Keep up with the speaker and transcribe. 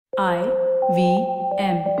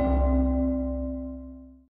IVM.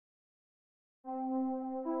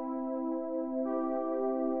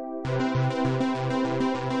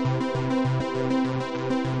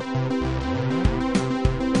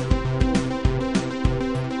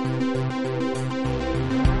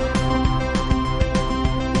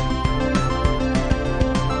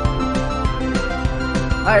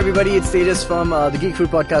 Hi everybody, it's Tejas from the Geek Fruit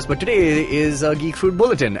Podcast, but today is a Geek Fruit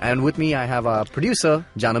Bulletin, and with me I have our producer,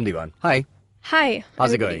 Janam Diwan. Hi. Hi.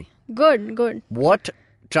 How's everybody. it going? Good. What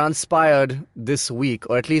transpired this week,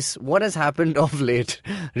 or at least what has happened of late,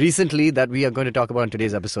 recently, that we are going to talk about in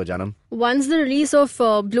today's episode, Janam? One's the release of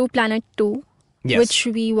Blue Planet 2, Yes. which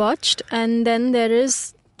we watched, and then there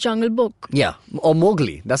is Jungle Book. Yeah, or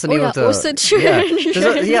Mowgli. That's the name yeah. of the... Oh, so sure.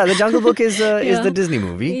 Yeah, the Jungle Book is the Disney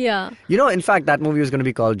movie. Yeah. You know, in fact, that movie was going to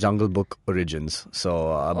be called Jungle Book Origins.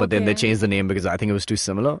 So, but then they Okay. changed the name because I think it was too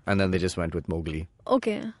similar, and then they just went with Mowgli.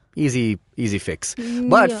 Okay. Easy fix.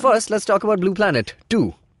 But yeah. first, let's talk about Blue Planet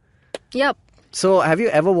 2. Yep. So, have you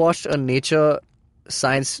ever watched a nature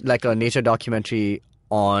science, like a nature documentary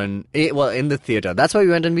in the theater? That's why we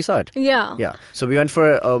went and we saw it. Yeah. Yeah. So, we went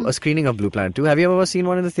for a screening of Blue Planet 2. Have you ever seen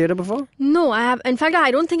one in the theater before? No, I have. In fact,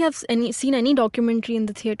 I don't think I've seen any documentary in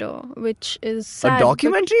the theater, which is sad. A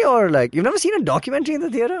documentary, or like, you've never seen a documentary in the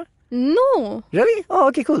theater? No. Really? Oh,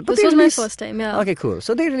 okay, cool. But This they was my release- first time, yeah. Okay, cool.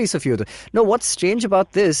 So they released a few of them. No, what's strange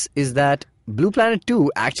about this is that Blue Planet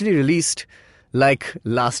 2 actually released like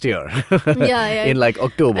last year. Yeah. In like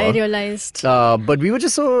October. I realized. But we were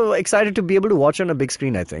just so excited to be able to watch on a big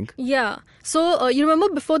screen, I think. Yeah. So, you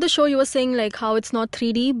remember before the show you were saying like how it's not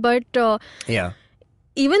 3D, but Yeah.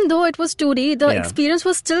 even though it was 2D, the Yeah. experience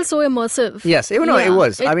was still so immersive. Yes, even though it Yeah,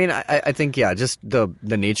 was. I mean, I think, yeah, just the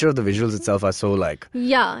nature of the visuals itself are so like...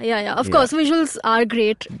 Yeah. Of course, visuals are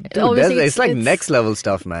great. Dude, Obviously, it's like next level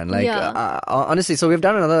stuff, man. Like, Yeah. honestly, so we've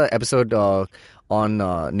done another episode on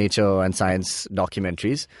nature and science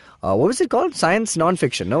documentaries. What was it called? Science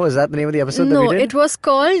non-fiction. No, is that the name of the episode that No, we did? it was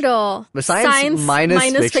called But science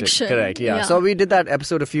minus fiction. Correct, yeah. Yeah. So we did that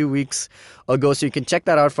episode a few weeks ago, so you can check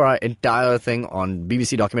that out for our entire thing on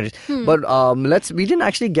BBC documentaries. But we didn't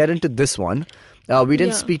actually get into this one. We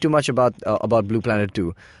didn't Yeah. speak too much about Blue Planet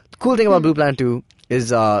 2. The cool thing about Blue Planet 2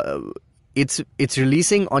 is it's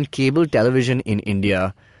releasing on cable television in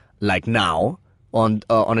India like now on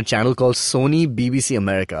a channel called Sony BBC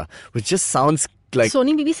America, which just sounds like...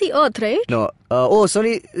 Sony BBC Earth, right? No.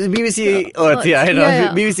 Sony BBC Earth. Yeah, I know.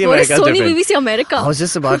 Yeah. BBC What is America is Sony different. BBC America? I was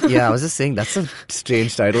just saying that's a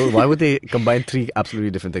strange title. Why would they combine three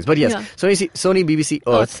absolutely different things? But yes, Yeah. Sony BBC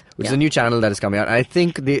Earth, Earth, which is yeah. a new channel that is coming out. And I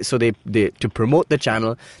think they to promote the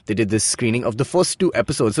channel, they did this screening of the first 2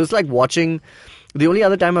 episodes. So it's like watching... The only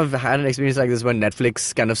other time I've had an experience like this is when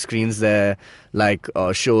Netflix kind of screens their like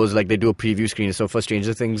shows, like they do a preview screen. So for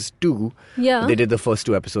Stranger Things 2, Yeah. they did the first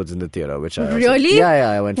 2 episodes in the theater, which I also... Really? Yeah,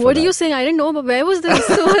 I went for What that. are you saying? I didn't know, but where was this?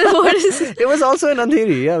 What is this? It was also in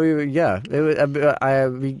Andheri. We I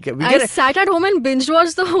get it. sat at home and binge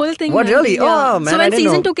watched the whole thing. What, man. really? Yeah. Oh, man, So I when didn't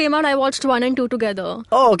season know. 2 came out, I watched 1 and 2 together.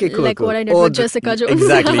 Oh, okay, cool. Like cool. what I did with Jessica Jones.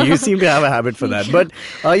 Exactly. You seem to have a habit for that. But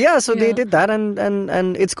so they Yeah. did that,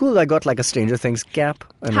 and it's cool. I got like a Stranger Things cap.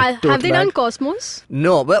 And a tote Have they bag. done Cosmos?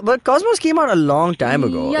 No, but Cosmos came out a long time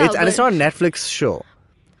ago. Yeah, It's not a Netflix show.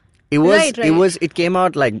 It was. Right. It came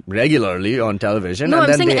out like regularly on television. No, and I'm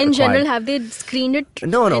then saying they in general, acquired- have they screened it?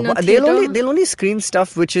 No. in a They'll theater? only screen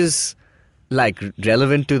stuff which is like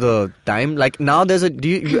relevant to the time. Like now, there's a. Do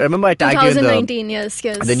you remember I tagged you in the 2019, yes.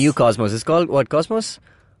 the new Cosmos? It's called what? Cosmos?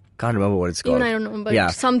 Can't remember what it's called. Even I don't know, but yeah.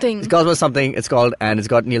 something. It's Cosmos something. It's called, and it's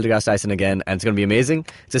got Neil deGrasse Tyson again, and it's going to be amazing.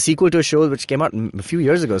 It's a sequel to a show which came out a few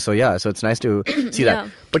years ago. So yeah, so it's nice to see Yeah.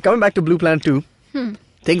 that. But coming back to Blue Planet 2,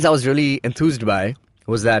 things I was really enthused by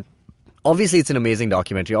was that obviously it's an amazing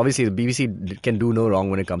documentary. Obviously the BBC can do no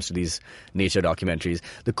wrong when it comes to these nature documentaries.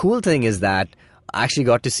 The cool thing is that I actually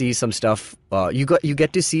got to see some stuff. You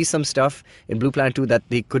get to see some stuff in Blue Planet 2 that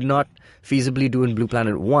they could not feasibly do in Blue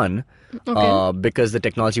Planet 1. Because the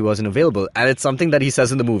technology wasn't available. And it's something that he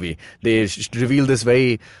says in the movie. They reveal this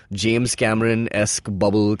very James Cameron-esque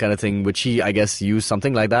bubble kind of thing, which he, I guess, used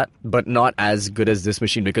something like that, but not as good as this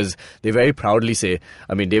machine, because they very proudly say,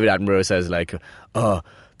 I mean, David Attenborough says, like,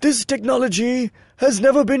 this technology has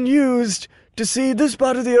never been used to see this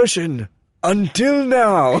part of the ocean. Until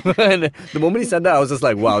now. And the moment he said that, I was just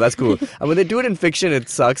like, wow, that's cool. And when they do it in fiction, it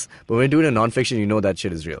sucks. But when they do it in non-fiction, you know that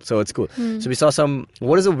shit is real. So it's cool. So we saw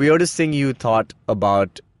what is the weirdest thing you thought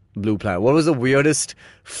about Blue Planet? What was the weirdest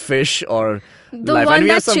fish or The life? one And we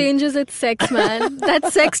have that changes its sex, man.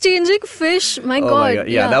 That sex-changing fish, my Oh God. my God.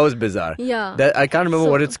 Yeah, that was bizarre. Yeah. I can't remember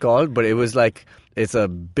what it's called, but it was like, It's a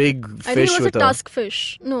big fish I think it was with a tusk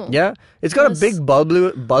fish. No. Yeah, it's got a Yes. big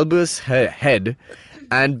bulbous head,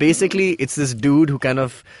 and basically it's this dude who kind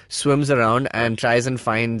of swims around and tries and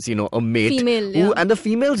finds, a mate. Female, yeah. And the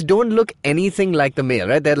females don't look anything like the male,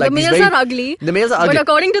 right? They're like The these males very- are ugly. The males are ugly. But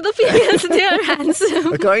according to the females, they are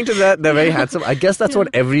handsome. According to that, they're very handsome. I guess that's what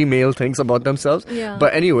every male thinks about themselves. Yeah.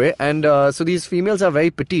 But anyway, and so these females are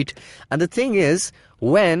very petite. And the thing is,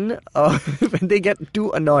 when when they get too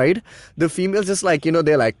annoyed, the females just like,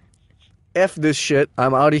 they're like, F this shit,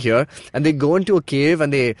 I'm out of here. And they go into a cave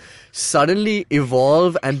and they suddenly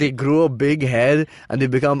evolve and they grow a big head and they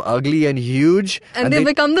become ugly and huge. And they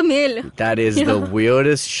become the male. That is the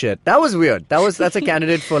weirdest shit. That was weird. That's a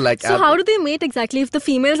candidate for like... So how do they mate exactly if the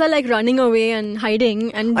females are like running away and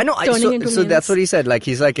hiding and I know. turning into So males? that's what he said. Like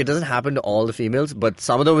he's like, it doesn't happen to all the females, but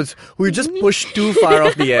some of them who just push too far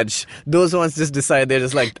off the edge. Those ones just decide they're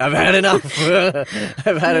just like, I've had enough.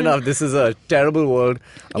 I've had enough. This is a terrible world.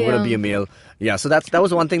 I'm gonna Yeah. be a male. Yeah. So that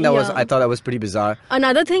was one thing that was Yeah. I thought that was pretty bizarre.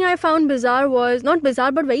 Another thing I found bizarre was, not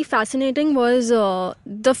bizarre but very fascinating, was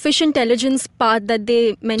the fish intelligence part that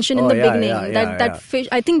they mentioned in Oh, the yeah, beginning. yeah, that yeah. fish,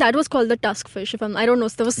 I think that was called the tusk fish. I don't know.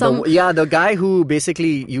 There was some. The guy who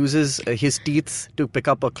basically uses his teeth to pick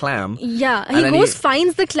up a clam. Yeah, And he then goes,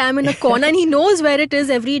 finds the clam in a corner, and he knows where it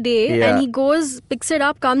is every day. Yeah. And he goes, picks it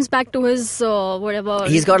up, comes back to his whatever.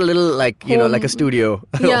 He's got a little like Home. like a studio,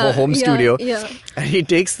 Yeah, a home yeah, studio, yeah. and he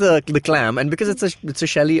takes the clam, and because it's a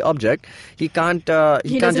shelly object, he can't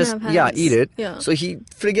He can't doesn't just have hands. eat it. Yeah. So he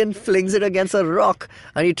friggin' flings it against a rock,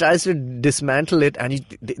 and he tries to dismantle it, and it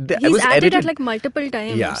He's was at edited. it at like multiple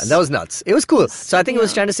times. Yeah, that was nuts. It was cool. So I think it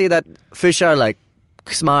was Yeah. trying to say that fish are like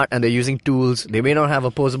smart and they're using tools. They may not have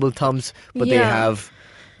opposable thumbs, but they Yeah. have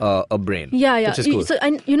a brain. Yeah, yeah. Which is cool. So,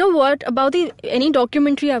 and you know what about any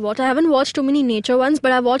documentary I watch? I haven't watched too many nature ones,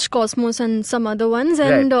 but I watched Cosmos and some other ones.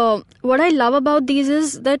 And what I love about these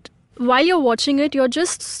is that while you're watching it, you're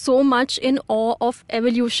just so much in awe of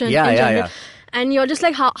evolution Yeah, in yeah, general. yeah. And you're just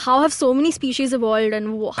like, how have so many species evolved, and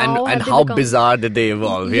how and have they how become? bizarre did they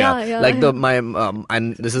evolve? Yeah, Yeah, yeah, like yeah.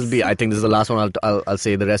 and this is I think this is the last one I'll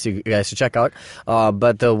say. The rest you guys should check out.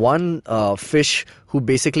 But the one fish who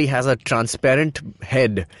basically has a transparent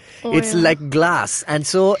head, it's yeah. like glass, and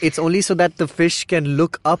so it's only so that the fish can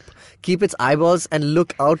look up, keep its eyeballs, and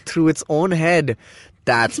look out through its own head.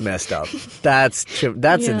 That's messed up. That's Yeah.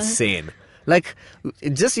 insane. Like,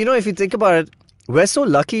 just if you think about it. We're so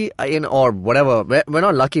lucky or whatever. We're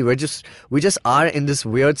not lucky. We just are in this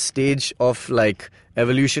weird stage of like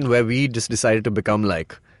evolution where we just decided to become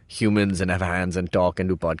like humans and have hands and talk and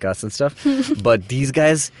do podcasts and stuff. But these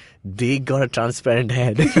guys, they got a transparent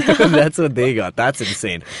head. That's what they got. That's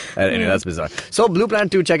insane. Anyway, that's bizarre. So Blue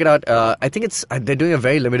Planet 2, check it out. I think they're doing a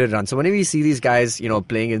very limited run. So whenever you see these guys,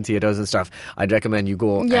 playing in theaters and stuff, I'd recommend you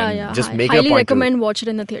go and just make it a highly point to. recommend watch it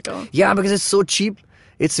in the theater. Yeah, because it's so cheap.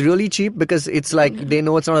 It's really cheap because it's like they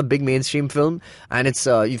know it's not a big mainstream film, and it's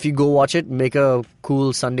if you go watch it, make a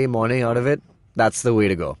cool Sunday morning out of it. That's the way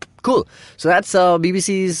to go. Cool. So that's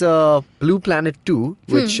BBC's Blue Planet 2,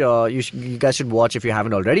 which you guys should watch if you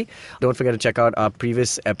haven't already. Don't forget to check out our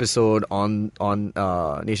previous episode on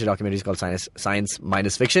nature documentaries called Science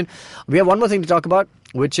Minus Fiction. We have one more thing to talk about,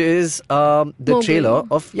 which is the Mowgli. trailer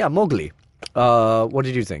of Mowgli. What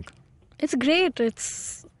did you think? It's great.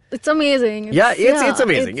 It's amazing. It's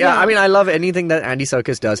amazing. Yeah, I mean, I love anything that Andy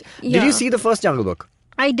Serkis does. Did Yeah. you see the first Jungle Book?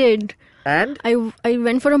 I did. And? I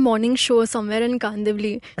went for a morning show somewhere in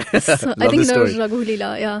Kandivali. So, I Love think this there was story. Raghu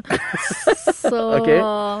Leela, yeah. So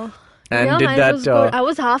Okay. And yeah, did mine that, was good. I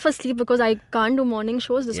was half asleep because I can't do morning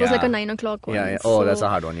shows. This was like Yeah. a 9 o'clock one. Yeah. Oh, that's a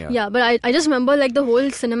hard one, yeah. Yeah, but I just remember like the whole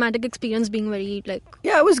cinematic experience being very like.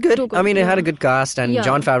 Yeah, it was good. Too good, I mean, it had a yeah. good cast, and Yeah.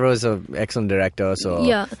 Jon Favreau is an excellent director. So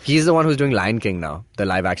Yeah. he's the one who's doing Lion King now, the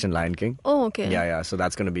live-action Lion King. Oh, okay. Yeah. So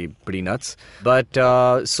that's going to be pretty nuts. But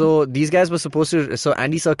so these guys were supposed to. So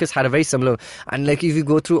Andy Serkis had a very similar. And like if you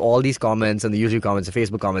go through all these comments and the YouTube comments, the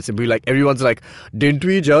Facebook comments, it'd be like everyone's like, "Didn't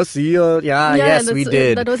we just see a? Yeah, yes, we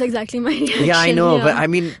did." That was exactly my reaction. Yeah, I know, yeah. but I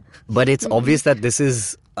mean, but it's obvious that this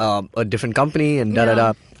is a different company and da da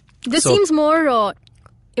da. This So- seems more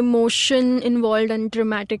emotion involved and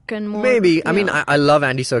dramatic and more. Maybe. I mean, yeah. I love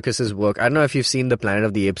Andy Serkis's work. I don't know if you've seen the Planet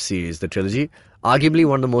of the Apes series, the trilogy. Arguably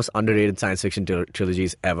one of the most underrated science fiction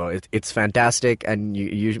trilogies ever. It's fantastic, and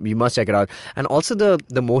you must check it out. And also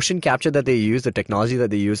the motion capture that they use, the technology that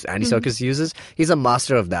they use, Andy Serkis uses. He's a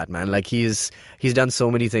master of that, man. Like he's done so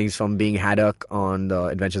many things, from being Haddock on the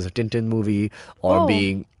Adventures of Tintin movie, or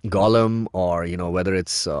being Gollum, or whether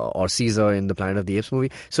it's or Caesar in the Planet of the Apes movie.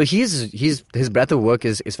 So his breadth of work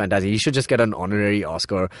is fantastic. He should just get an honorary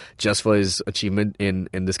Oscar just for his achievement in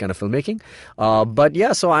this kind of filmmaking. But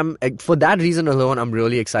yeah, so I'm for that reason alone, I'm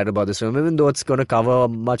really excited about this film, even though it's going to cover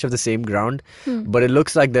much of the same ground. But it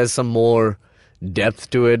looks like there's some more depth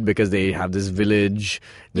to it because they have this village,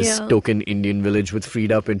 this token Indian village with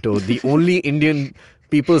Freida Pinto, the only Indian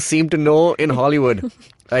people seem to know in Hollywood.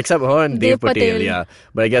 Except her and Dev Patel, yeah.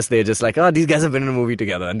 But I guess they're just like, these guys have been in a movie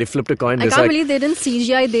together. And they flipped a coin. I can't believe they didn't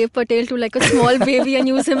CGI Dev Patel to like a small baby and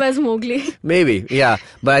use him as Mowgli. Maybe, yeah.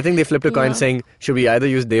 But I think they flipped a coin saying, should we either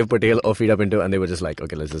use Dev Patel or Freida Pinto? And they were just like,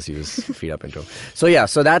 okay, let's just use Freida Pinto. So yeah,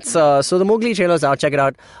 so that's, so the Mowgli trailer's out. Check it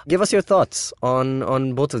out. Give us your thoughts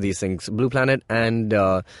on both of these things, Blue Planet and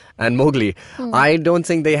Mowgli. I don't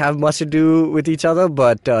think they have much to do with each other,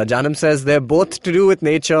 but Janam says they're both to do with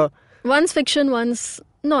nature. One's fiction, one's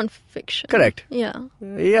non-fiction. Correct. Yeah.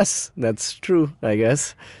 Yes, that's true, I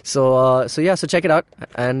guess. So check it out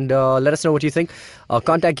and let us know what you think.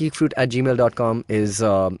 Contact geekfruit@gmail.com is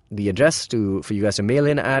the address for you guys to mail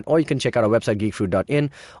in at, or you can check out our website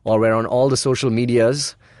geekfruit.in, or we're on all the social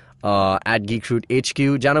medias at Geekfruit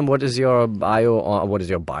HQ. Janam, what is your bio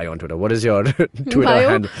on Twitter? What is your Twitter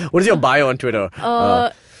handle? What is your bio on Twitter?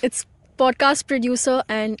 It's podcast producer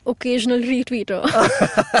and occasional retweeter.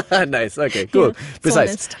 Nice. Okay. Cool. Yeah, Precise.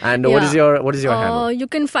 honest. And what is your handle? You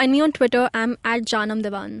can find me on Twitter. I'm at Janam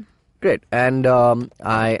Devan. Great. And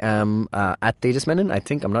I am at Tejas Menon. I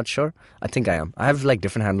think. I'm not sure. I think I am. I have like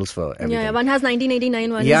different handles for everything. Yeah. One has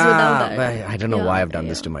 1989. One is without that. I don't know why I've done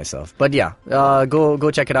this to myself. But yeah,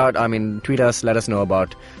 go check it out. I mean, tweet us. Let us know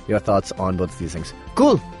about your thoughts on both of these things.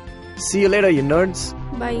 Cool. See you later, you nerds.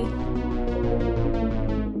 Bye.